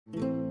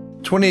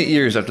28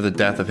 years after the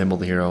death of Himmel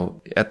the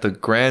hero, at the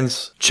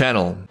Grand's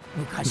channel.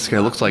 This guy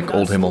looks like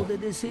old Himmel.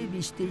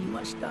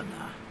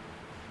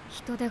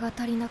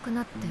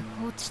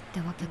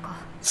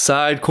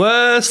 Side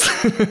quest!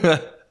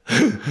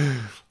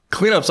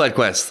 Clean up side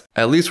quest.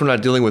 At least we're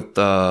not dealing with,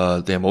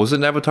 damn, what was it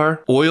in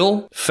Avatar?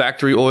 Oil?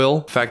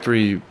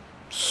 Factory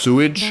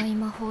sewage?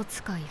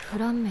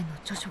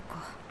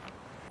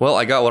 Well,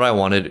 I got what I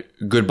wanted.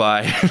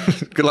 Goodbye.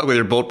 Good luck with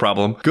your boat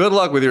problem. Good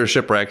luck with your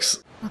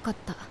shipwrecks.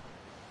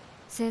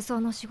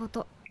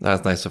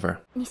 That's nice of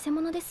her. I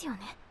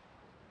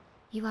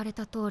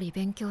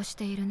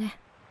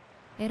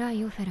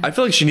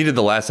feel like she needed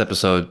the last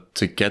episode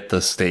to get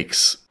the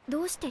stakes.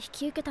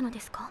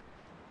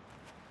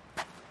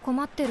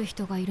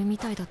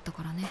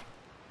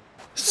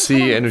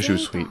 See, and she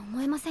was sweet.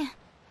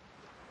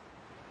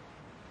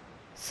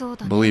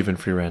 Believe in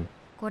Frieren.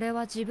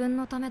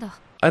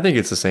 I think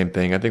it's the same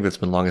thing. I think that's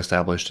been long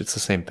established. It's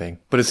the same thing.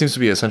 But it seems to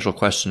be a central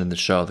question in the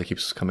show that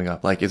keeps coming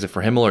up. Like, is it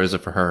for Himmel or is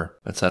it for her?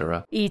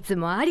 Etc.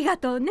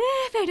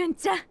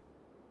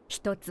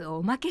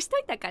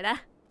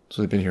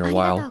 So they've been here a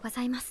while.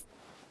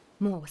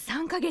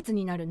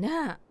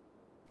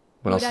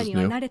 What else is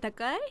new?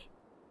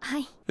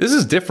 This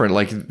is different.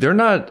 Like, they're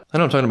not... I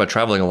know I'm talking about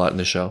traveling a lot in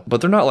this show, but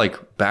they're not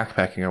like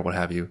backpacking or what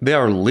have you. They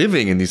are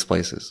living in these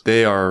places.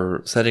 They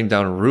are setting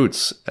down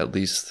roots, at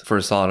least for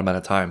a solid amount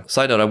of time.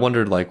 Side note, I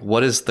wondered, like,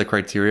 what is the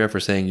criteria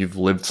for saying you've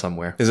lived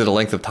somewhere? Is it a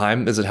length of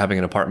time? Is it having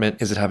an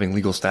apartment? Is it having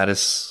legal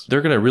status?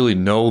 They're gonna really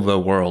know the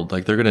world.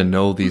 Like, they're gonna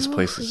know these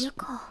places.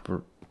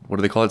 What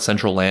do they call it?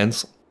 Central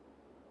lands?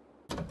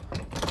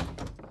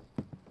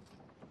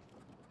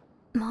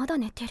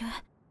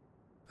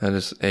 That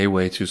is a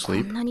way to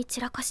sleep.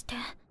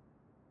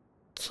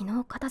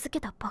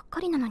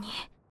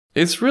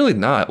 It's really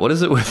not. What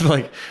is it with,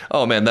 like,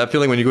 oh man, that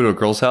feeling when you go to a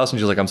girl's house and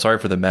she's like, I'm sorry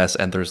for the mess,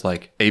 and there's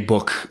like a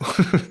book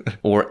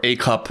or a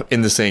cup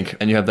in the sink,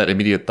 and you have that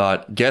immediate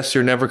thought, guess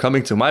you're never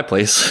coming to my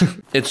place.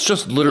 It's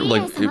just literally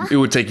like, it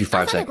would take you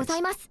 5 seconds.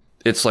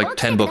 It's like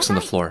 10 books on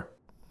the floor.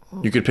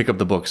 You could pick up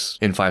the books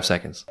in 5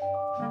 seconds.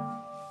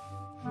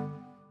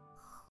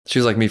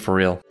 She's like me for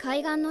real.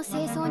 I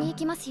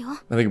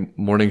think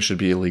morning should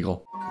be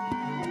illegal.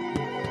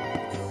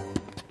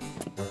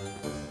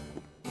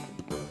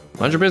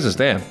 Mind your business,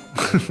 damn.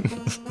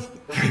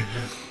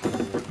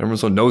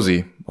 Everyone's so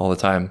nosy all the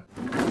time.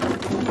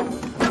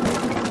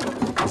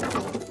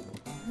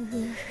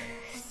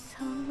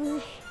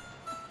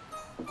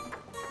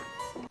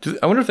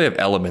 I wonder if they have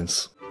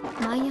elements.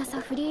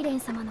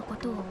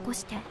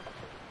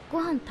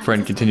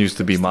 Friend continues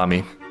to be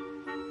mommy.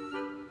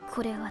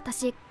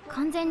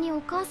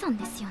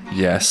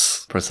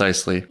 Yes,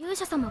 precisely.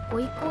 Wish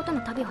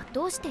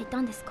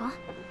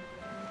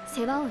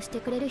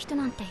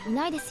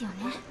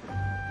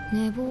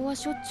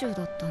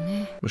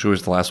she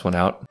was the last one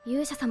out.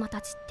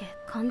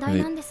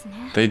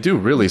 They do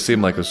really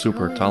seem like a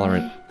super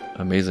tolerant,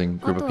 amazing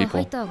group of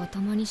people.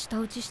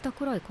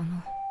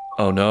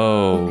 Oh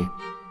no.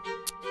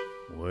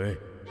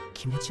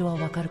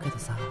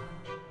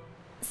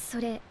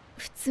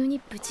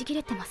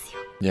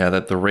 Yeah,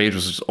 that the rage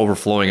was just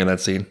overflowing in that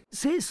scene.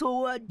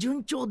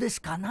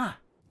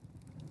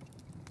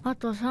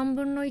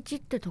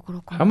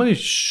 How many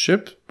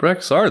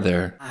shipwrecks are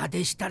there?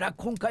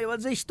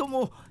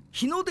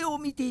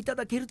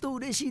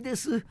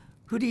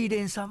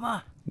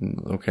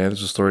 Okay,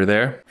 there's a story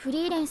there.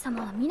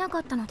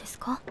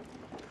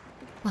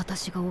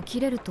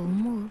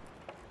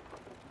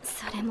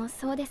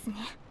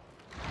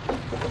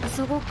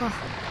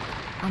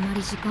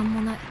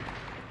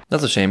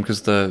 That's a shame,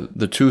 because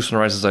the 2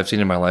 sunrises I've seen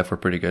in my life were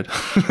pretty good.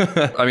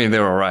 I mean, they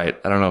were alright.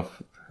 I don't know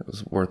if it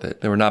was worth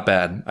it. They were not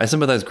bad. I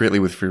sympathize greatly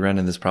with Frieren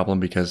in this problem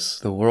because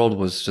the world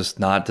was just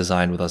not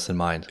designed with us in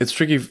mind. It's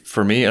tricky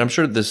for me, and I'm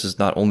sure this is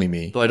not only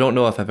me, though I don't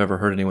know if I've ever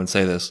heard anyone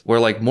say this, where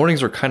like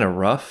mornings are kind of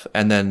rough,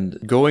 and then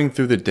going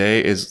through the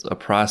day is a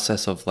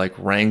process of like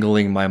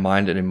wrangling my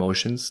mind and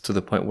emotions to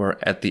the point where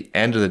at the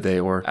end of the day,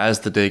 or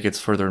as the day gets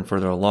further and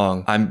further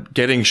along, I'm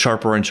getting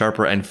sharper and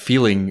sharper and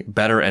feeling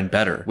better and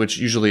better, which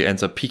usually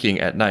ends up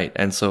peaking at night.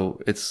 And so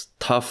it's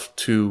tough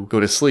to go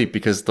to sleep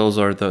because those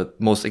are the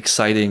most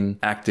exciting,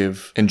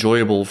 active,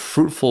 enjoyable,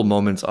 fruitful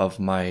moments of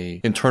my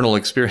internal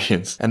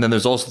experience. And then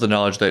there's also the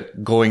knowledge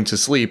that going to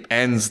sleep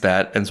ends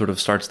that and sort of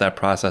starts that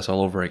process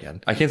all over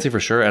again. I can't say for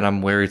sure, and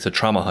I'm wary to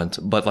trauma hunt,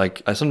 but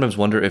like I sometimes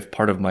wonder if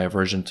part of my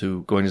aversion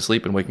to going to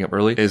sleep and waking up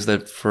early is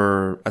that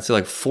for, I'd say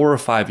like 4 or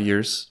 5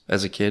 years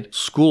as a kid,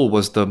 school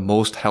was the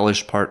most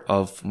hellish part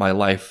of my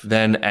life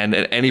then and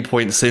at any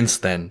point since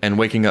then. And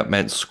waking up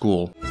meant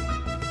school.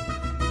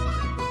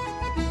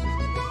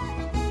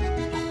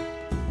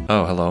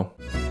 Oh, hello.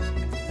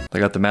 I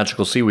got the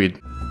magical seaweed.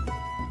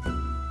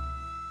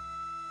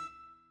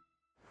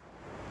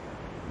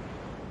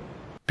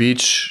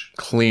 Beach,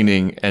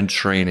 cleaning, and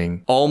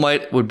training. All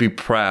Might would be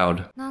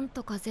proud.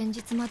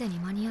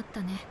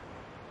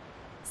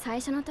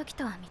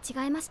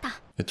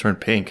 It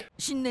turned pink.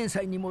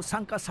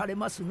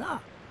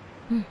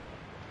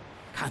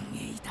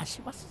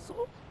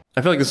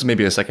 I feel like this is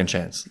maybe a second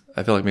chance.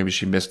 I feel like maybe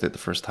she missed it the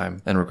first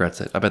time and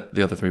regrets it. I bet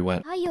the other three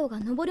went.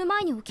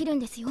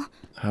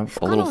 Have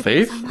a little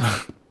faith?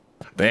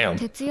 Damn.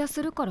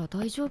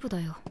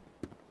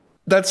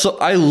 That's so,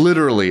 I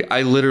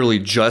literally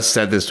just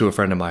said this to a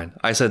friend of mine.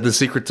 I said the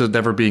secret to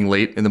never being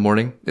late in the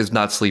morning is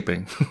not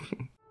sleeping.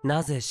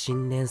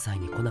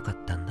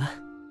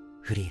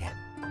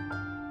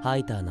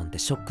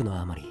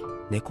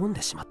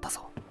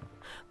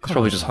 She's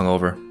probably just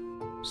hungover.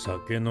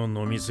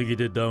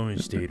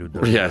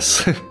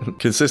 Yes.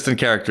 Consistent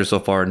character so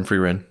far in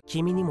Frieren.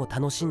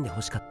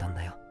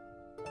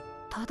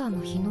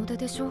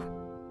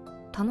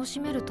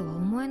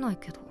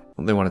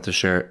 They wanted to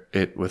share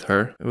it with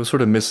her. It was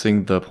sort of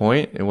missing the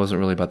point. It wasn't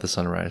really about the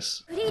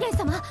sunrise.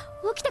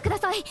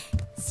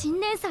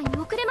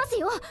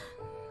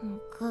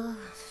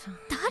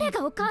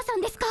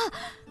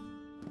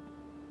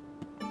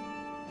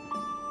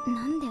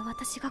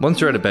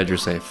 Once you're out of bed, you're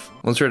safe.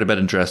 Once you're out of bed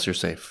and dressed, you're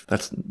safe.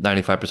 That's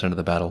 95% of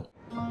the battle.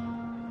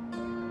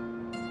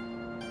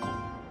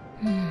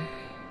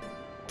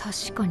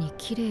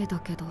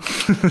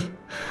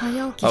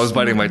 I was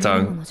biting my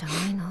tongue.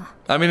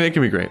 I mean, it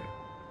can be great.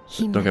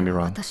 Don't get me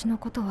wrong.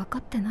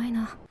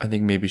 I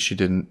think maybe she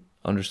didn't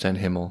understand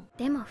Himmel.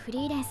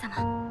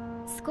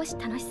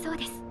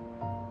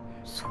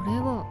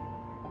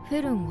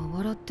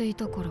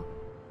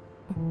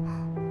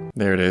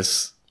 There it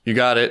is. You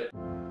got it.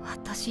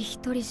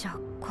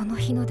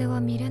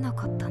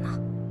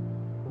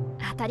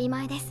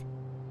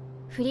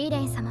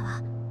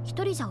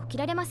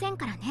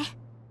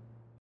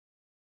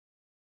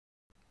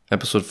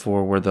 Episode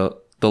 4, where the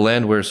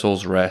land where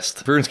souls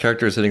rest. Frieren's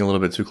character is hitting a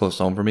little bit too close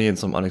to home for me in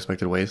some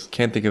unexpected ways.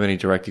 Can't think of any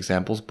direct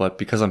examples, but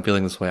because I'm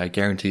feeling this way, I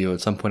guarantee you at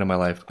some point in my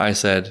life, I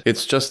said,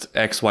 it's just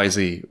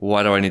XYZ.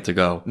 Why do I need to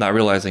go? Not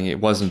realizing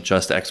it wasn't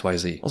just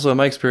XYZ. Also, in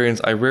my experience,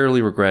 I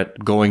rarely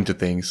regret going to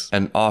things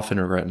and often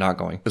regret not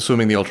going,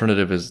 assuming the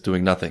alternative is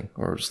doing nothing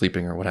or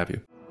sleeping or what have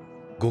you.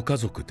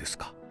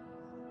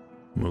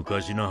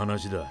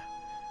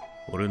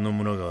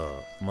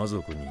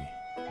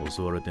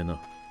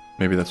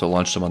 Maybe that's what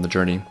launched him on the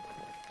journey.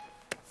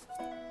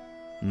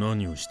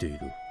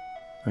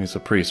 He's a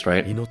priest,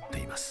 right?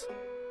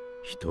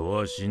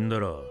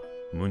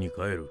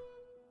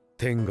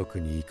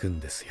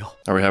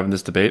 Are we having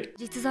this debate?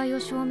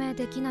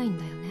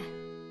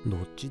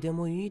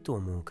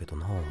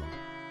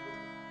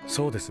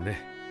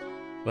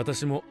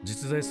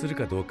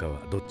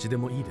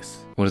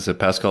 What is it,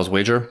 Pascal's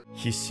wager?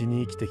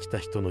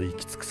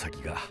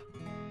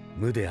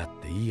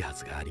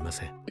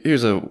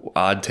 Here's a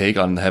odd take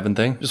on the heaven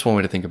thing. Just one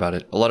way to think about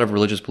it. A lot of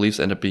religious beliefs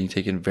end up being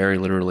taken very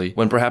literally,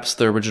 when perhaps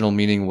the original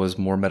meaning was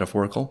more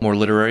metaphorical, more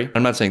literary.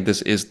 I'm not saying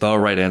this is the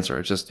right answer.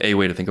 It's just a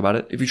way to think about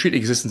it. If you treat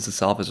existence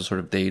itself as a sort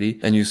of deity,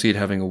 and you see it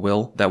having a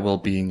will, that will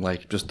being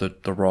like just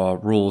the raw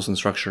rules and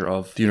structure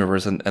of the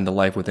universe and the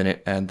life within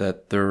it, and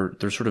that there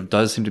sort of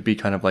does seem to be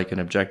kind of like an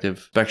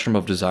objective spectrum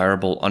of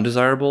desirable,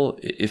 undesirable,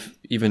 if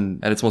even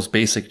at its most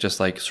basic, just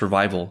like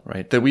survival,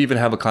 right? That we even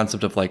have a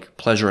concept of like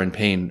pleasure and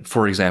pain,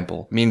 for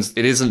example, means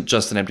it isn't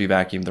just an empty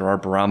vacuum. There are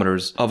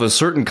barometers of a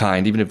certain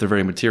kind, even if they're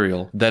very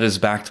material, that is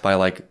backed by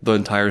like the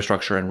entire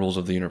structure and rules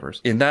of the universe.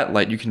 In that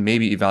light, you can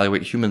maybe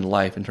evaluate human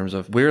life in terms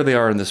of where they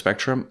are in the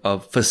spectrum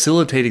of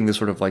facilitating this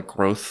sort of like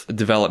growth,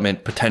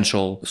 development,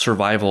 potential,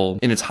 survival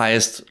in its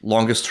highest,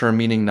 longest term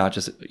meaning, not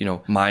just, you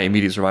know, my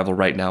immediate survival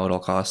right now at all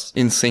costs,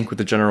 in sync with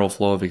the general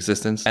flow of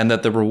existence. And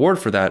that the reward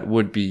for that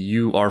would be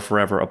you are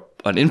forever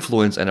an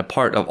influence and a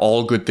part of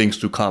all good things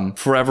to come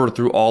forever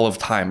through all of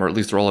time, or at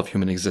least through all of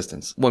human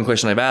existence. One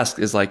question I've asked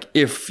is like,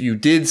 if you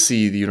did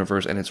see the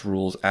universe and its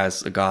rules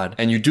as a god,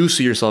 and you do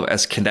see yourself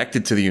as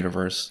connected to the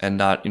universe and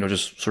not, you know,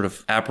 just sort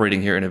of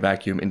operating here in a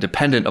vacuum,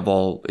 independent of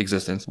all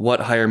existence, what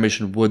higher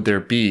mission would there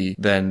be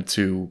than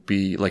to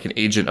be like an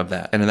agent of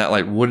that? And in that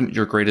light, wouldn't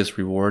your greatest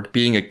reward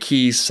being a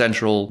key,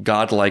 central,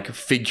 godlike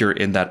figure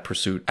in that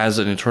pursuit as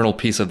an eternal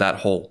piece of that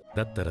whole?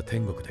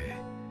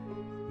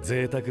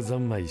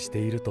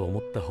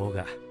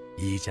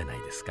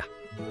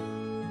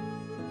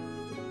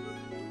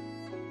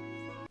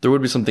 There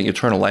would be something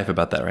eternal life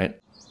about that, right?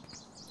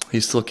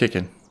 He's still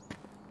kicking.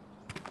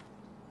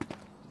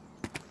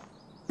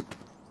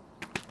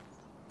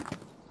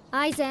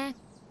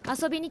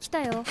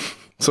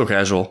 So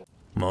casual.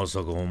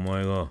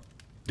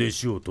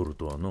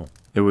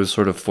 It was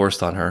sort of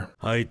forced on her.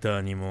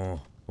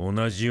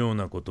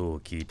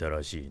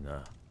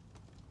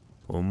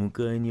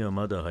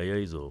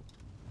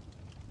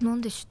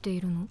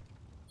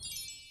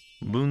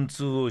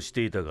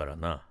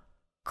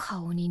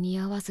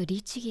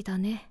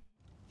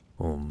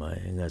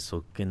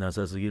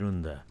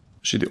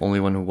 Is she the only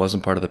one who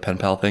wasn't part of the pen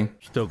pal thing?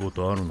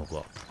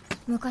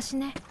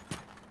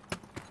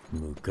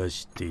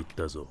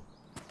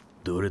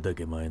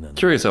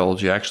 Curious how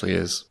old she actually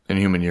is in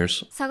human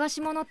years.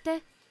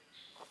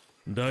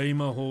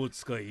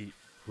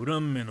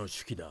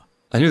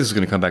 I knew this was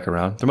going to come back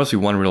around. There must be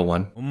one real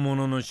one.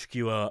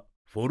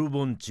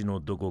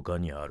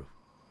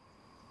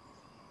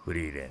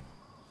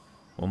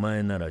 お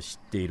前なら知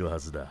っているは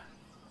ずだ。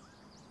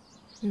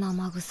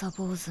生臭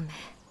坊主め、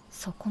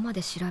そこま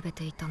で調べ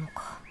ていたの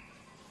か。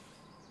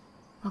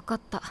わか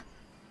った。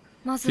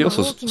まず He は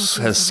also 大きな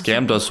has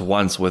scammed us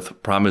once with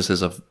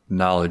promises of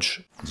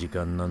knowledge. 時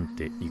間なん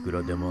ていく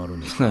らでもある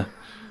の。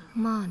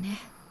まあね。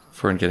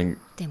 Fern getting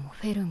でも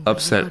フェルンが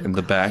upset in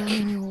the 早 back. め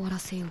に終わら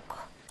せよう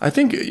か。I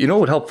think, you know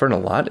what would help Fern a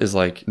lot is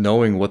like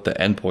knowing what the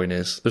end point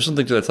is. There's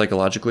something to that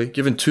psychologically.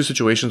 Given two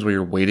situations where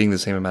you're waiting the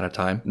same amount of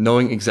time,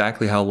 knowing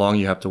exactly how long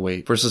you have to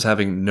wait versus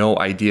having no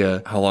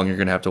idea how long you're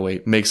going to have to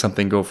wait makes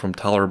something go from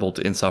tolerable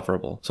to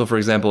insufferable. So for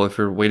example, if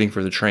you're waiting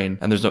for the train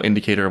and there's no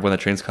indicator of when the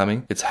train's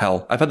coming, it's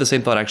hell. I've had the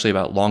same thought actually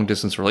about long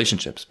distance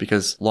relationships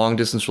because long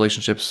distance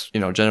relationships, you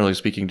know, generally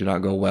speaking, do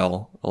not go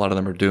well. A lot of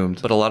them are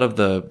doomed, but a lot of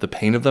the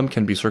pain of them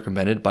can be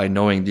circumvented by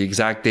knowing the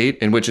exact date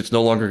in which it's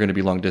no longer going to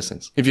be long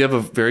distance. If you have a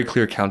very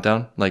clear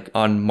countdown, like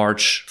on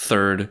March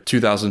 3rd,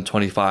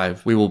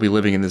 2025, we will be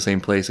living in the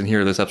same place and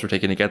here are the steps we're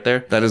taking to get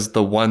there. That is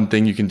the one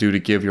thing you can do to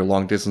give your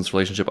long distance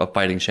relationship a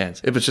fighting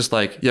chance. If it's just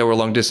like, yeah, we're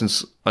long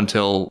distance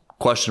until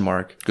question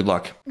mark, good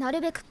luck. なる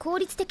べく効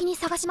率的に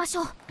探しまし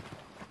ょう。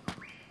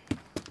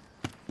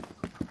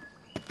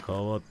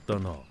変わった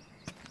な。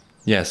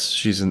Yes,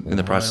 she's in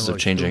the process of お前は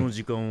人 changing. の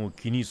時間を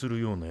気にする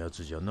ようなや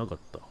つじゃなかっ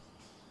た。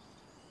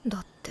だ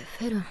って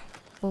フェルン、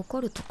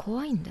怒ると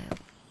怖いんだよ。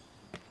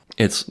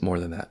 It's more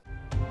than that.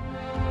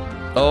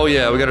 Oh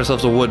yeah, we got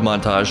ourselves a woods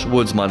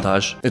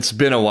montage. It's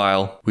been a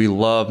while. We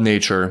love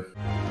nature.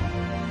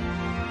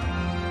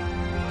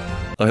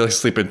 Oh, he likes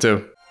sleeping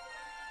too.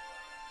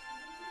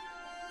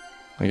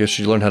 I guess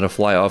she learned how to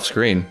fly off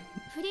screen.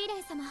 フリーレ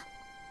ン様、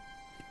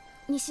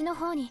西の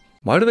方に。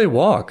 Why do they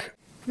walk?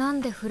 な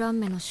んでフラン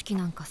メの手記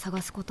なんか探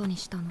すことに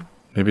したの？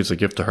 Maybe it's a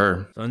gift to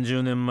her.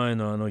 30年前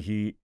のあの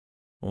日、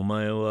お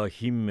前は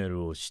ヒンメ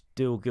ルを知っ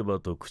ておけば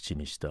と口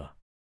にした。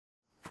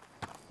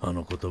あ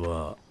の言葉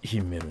はヒ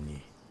ンメル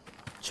に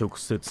直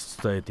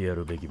接伝えてや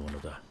るべきもの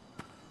だ。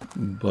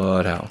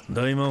But how?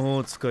 大魔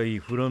法使い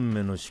フラン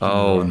メの式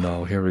Oh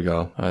no, here we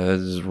go.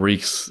 This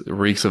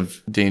reeks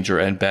of danger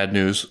and bad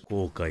news.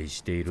 後悔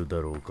しているだ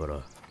ろうか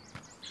ら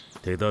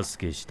手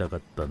助けしたか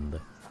ったんだ。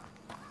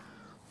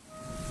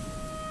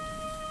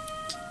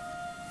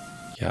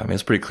Yeah, I mean,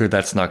 it's pretty clear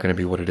that's not going to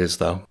be what it is,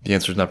 though. The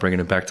answer is not bringing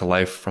him back to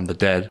life from the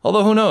dead.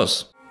 Although, who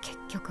knows? 結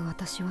局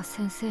私は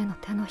先生の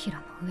手のひら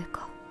の上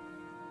か。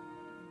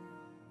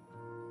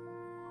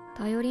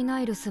頼りな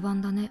い留守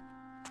番だね。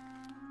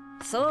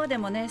そうで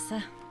もねえさ。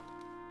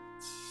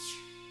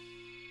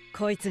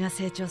こいつが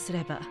成長す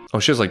れば。Oh,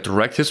 she has like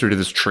direct history to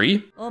this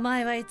tree? お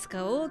前はいつ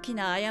か大き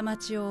な過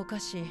ちを犯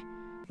し。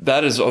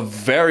That is a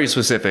very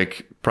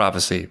specific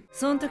prophecy.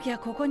 その時は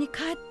ここに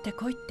帰って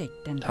こいって言っ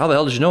てんだ。 How the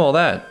hell did you know all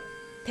that?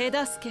 手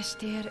助けし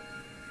てやる。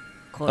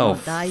こ Oh, の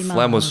大魔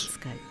Flam 法 was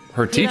使い。 her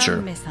フラ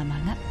teacher. ンメ様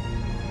が。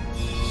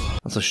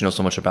 That's why she knows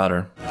so much about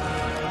her.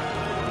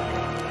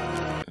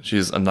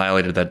 She's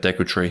annihilated that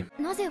Deku tree.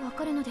 なぜわ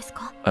かるのです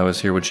か？ I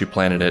was here when she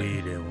planted フ it.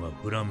 リーレンは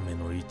フランメ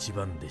の一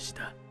番でし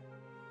た。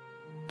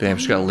 Damn,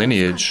 she's got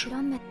lineage. フ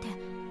ランメって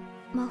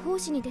魔法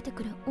史に出て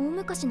くる大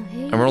昔の英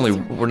雄 And we're です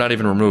よね。 we're not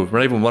even removed. We're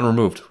not even one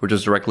removed. We're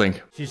just direct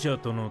link. 死者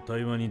との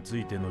対話につ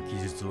いての記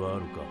述はあ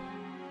るか？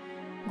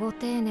ご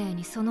丁寧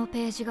にその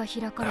ページが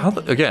開か How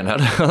れている。 again,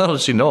 how does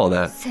she know all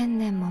that? 1000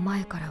年も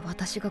前から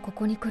私がこ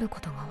こに来る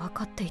ことが分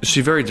かっていた。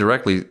 She very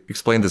directly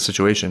explained the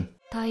situation.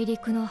 大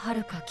陸の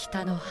遥か北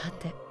北の果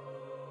て。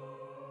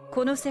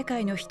この世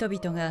界の人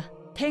々が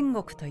天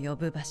国と呼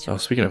ぶ場 Oh, 所。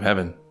 speaking of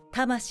heaven.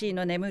 魂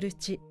の眠る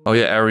地。 Oh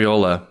yeah,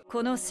 Areola.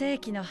 この世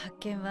紀の発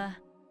見は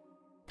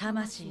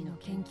魂のの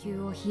研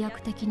究を飛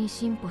躍的に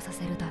進歩さ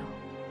せるだろう。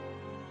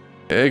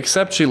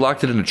 Except she locked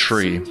it in a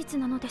真 tree. 実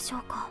なのでしょ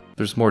うか？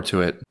 There's more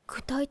to it.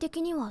 具体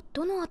的には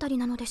どのあたり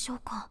なのでしょう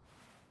か？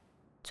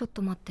ちょっ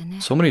と待ってね。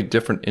 So many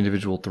different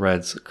individual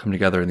threads come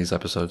together in these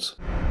episodes.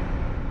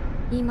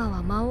 今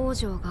は魔王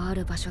城があ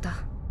る場所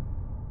だ。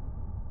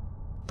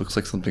 Looks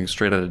like something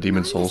straight out of なん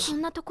Demon で Souls. そ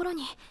んなところ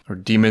に？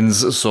 Or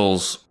Demon's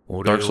Souls.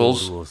 オレ Dark オー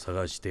Souls? ルを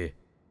探して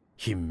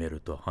ヒンメル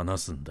と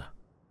話すんだ。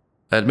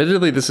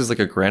 Admittedly, this is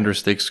like a grander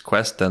stakes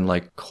quest than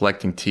like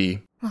collecting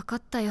tea. 分か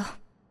ったよ。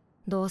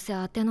どうせ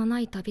当てのな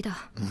い旅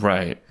だ。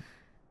 Right.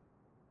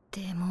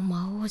 でも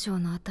魔王城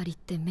のあたりっ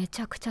てめ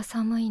ちゃくちゃ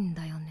寒いん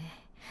だよ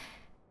ね。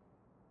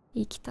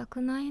行きた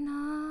くないな。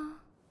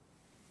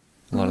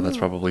 A lot of that's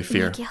probably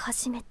逃 fear. げ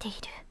始めている。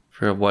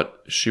 Fear of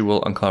what she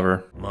will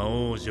uncover. 魔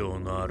王城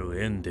のあ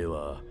るエンデ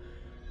は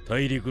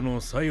大陸の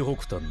最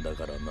北端だ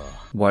からな。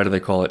 Why do they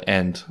call it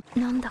End?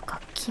 なんだか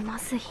気ま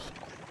ずい。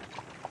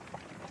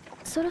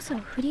そろそろ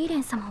フリーレ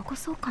ン様を起こ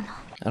そうか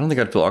な。 I don't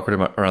think I'd feel awkward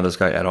around this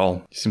guy at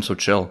all. He seems so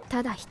chill.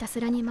 ただひたす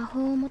らに魔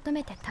法を求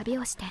めて旅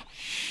をして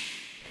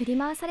振り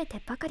回され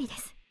てばかりで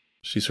す。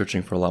 She's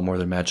searching for a lot more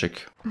than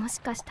magic. も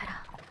しかした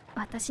ら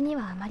私に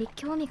はあまり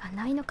興味が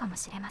ないのかも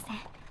しれません。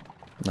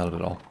 Not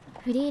at all.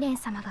 フリーレン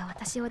様が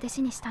私を弟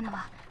子にしたの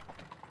は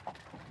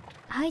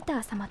ハイタ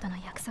ー様との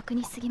約束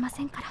に過ぎま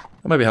せんから。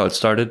 That might be how it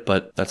started,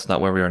 but that's not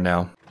where we are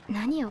now.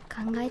 何を考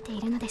えて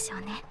いるのでしょう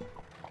ね。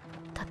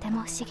とて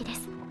も不思議で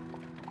す。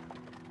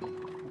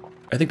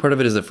I think part of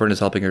it is that Fern is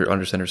helping her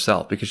understand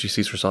herself because she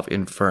sees herself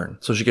in Fern.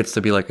 So she gets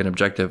to be like an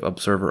objective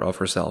observer of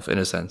herself in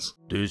a sense.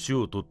 弟子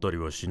を取ったり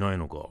はしない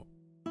のか。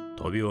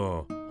旅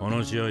は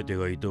話し相手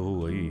がいた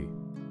方がいい。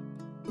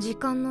時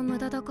間の無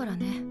駄だから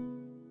ね。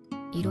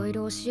いろい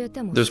ろ教え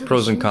ても There's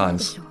pros and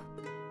cons.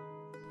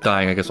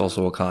 Dying, I guess,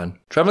 also a con.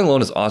 Traveling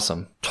alone is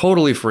awesome.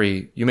 Totally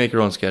free. You make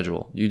your own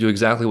schedule. You do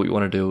exactly what you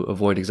want to do,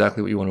 avoid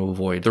exactly what you want to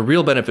avoid. The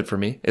real benefit for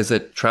me is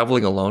that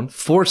traveling alone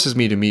forces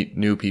me to meet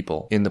new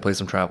people in the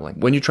place I'm traveling.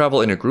 When you travel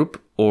in a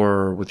group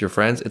or with your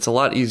friends, it's a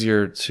lot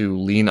easier to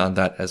lean on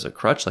that as a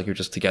crutch, like you're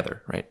just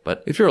together, right?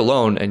 But if you're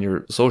alone and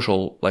you're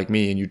social like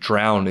me and you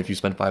drown if you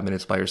spend 5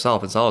 minutes by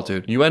yourself in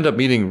solitude, you end up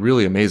meeting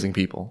really amazing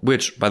people.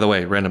 Which, by the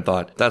way, random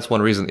thought, that's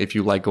one reason if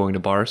you like going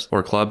to bars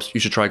or clubs, you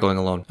should try going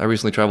alone. I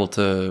recently traveled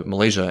to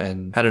Malaysia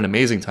and had an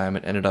amazing time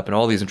and ended up in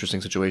all these interesting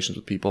situations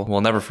with people who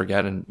I'll never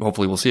forget and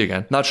hopefully we'll see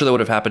again. Not sure that would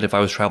have happened if I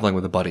was traveling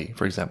with a buddy,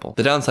 for example.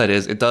 The downside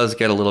is it does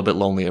get a little bit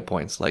lonely at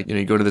points. Like,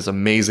 you go to this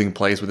amazing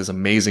place with this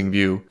amazing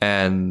view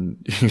and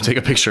you take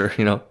a picture,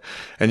 and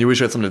you wish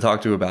you had someone to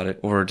talk to about it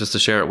or just to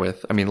share it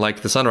with. I mean,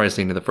 like the sunrise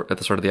scene at the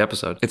start of the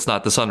episode. It's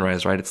not the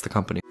sunrise, right? It's the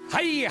company.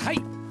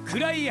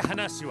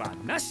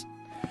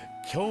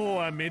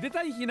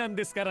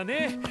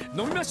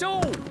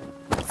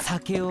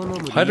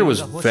 Hyder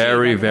was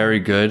very, very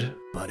good.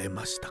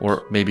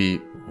 Or maybe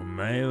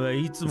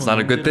it's not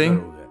a good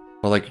thing.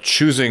 Or like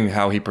choosing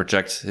how he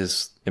projects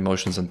his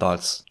emotions and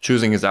thoughts.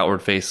 Choosing his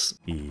outward face.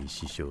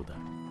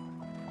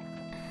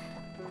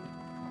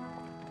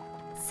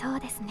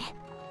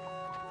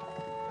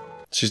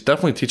 She's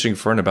definitely teaching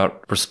Fern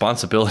about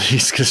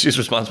responsibilities because she's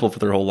responsible for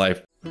their whole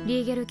life. Now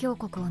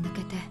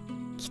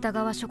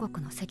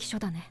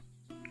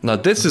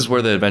this is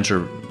where the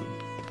adventure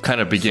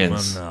kind of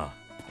begins.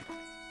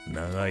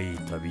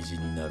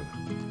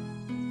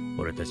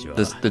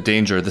 The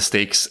danger, the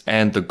stakes,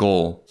 and the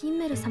goal.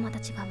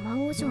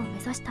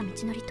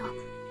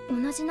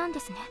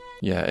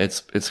 Yeah,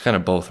 it's kind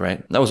of both,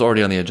 right? That was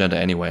already on the agenda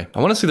anyway.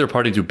 I want to see their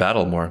party do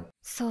battle more.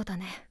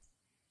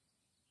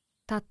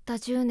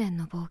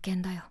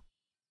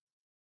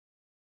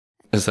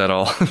 Is that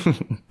all?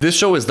 This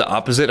show is the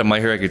opposite of My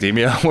Hero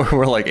Academia, where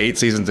we're like 8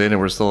 seasons in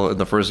and we're still in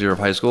the first year of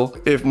high school.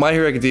 If My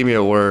Hero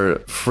Academia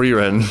were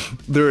Frieren,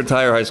 their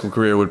entire high school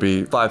career would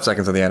be 5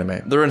 seconds of the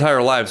anime. Their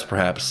entire lives,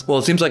 perhaps. Well,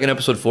 it seems like in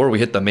episode 4, we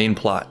hit the main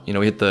plot. We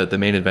hit the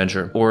main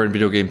adventure, or in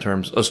video game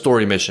terms, a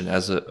story mission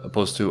as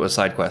opposed to a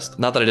side quest.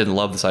 Not that I didn't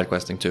love the side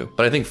questing too,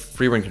 but I think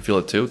Frieren can feel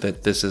it too,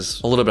 that this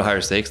is a little bit higher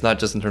stakes, not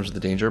just in terms of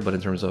the danger, but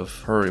in terms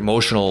of her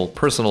emotional,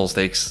 personal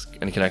stakes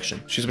and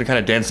connection. She's been kind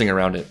of dancing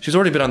around it. She's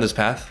already been on this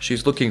path.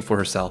 She's looking for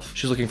herself.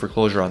 She's looking for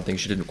closure on things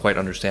she didn't quite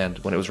understand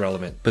when it was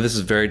relevant. But this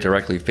is very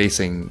directly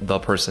facing the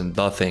person,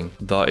 the thing,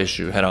 the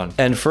issue head on.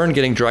 And Fern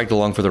getting dragged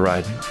along for the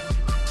ride.